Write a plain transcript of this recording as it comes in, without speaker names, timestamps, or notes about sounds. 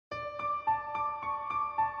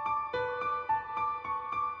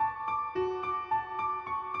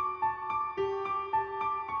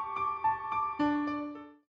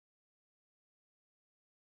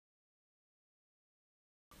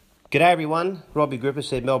G'day everyone, Robbie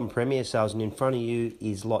Griffiths at Melbourne Premier Sales, and in front of you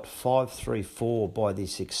is lot 534 by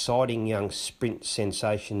this exciting young sprint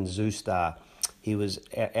sensation Zoustar. He was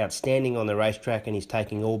outstanding on the racetrack and he's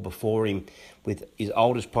taking all before him, with his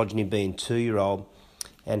oldest progeny being 2-year-old,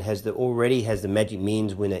 and already has the Magic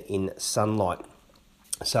Millions winner in Sunlight.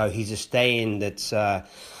 So he's a stand that's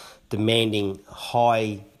demanding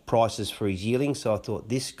high prices for his yearling, so I thought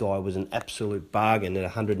this guy was an absolute bargain at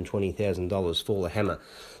 $120,000 for the hammer.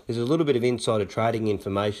 There's a little bit of insider trading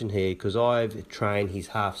information here because I've trained his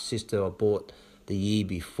half-sister I bought the year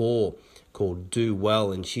before called Do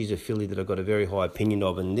Well, and she's a filly that I've got a very high opinion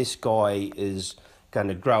of, and this guy is going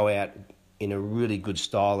to grow out in a really good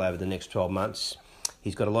style over the next 12 months.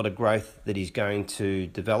 He's got a lot of growth that he's going to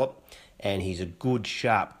develop, and he's a good,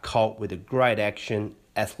 sharp colt with a great action,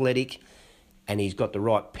 athletic, and he's got the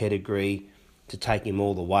right pedigree to take him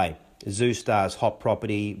all the way. Zoustar's hot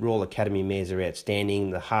property, Royal Academy mares are outstanding.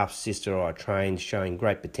 The half-sister I trained showing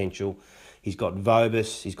great potential. He's got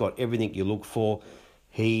Vobus, he's got everything you look for.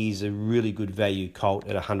 He's a really good value colt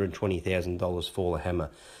at $120,000 for the hammer.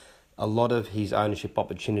 A lot of his ownership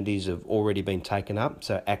opportunities have already been taken up,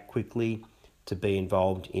 so act quickly to be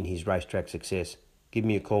involved in his racetrack success. Give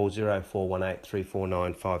me a call, 0418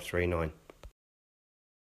 349 539.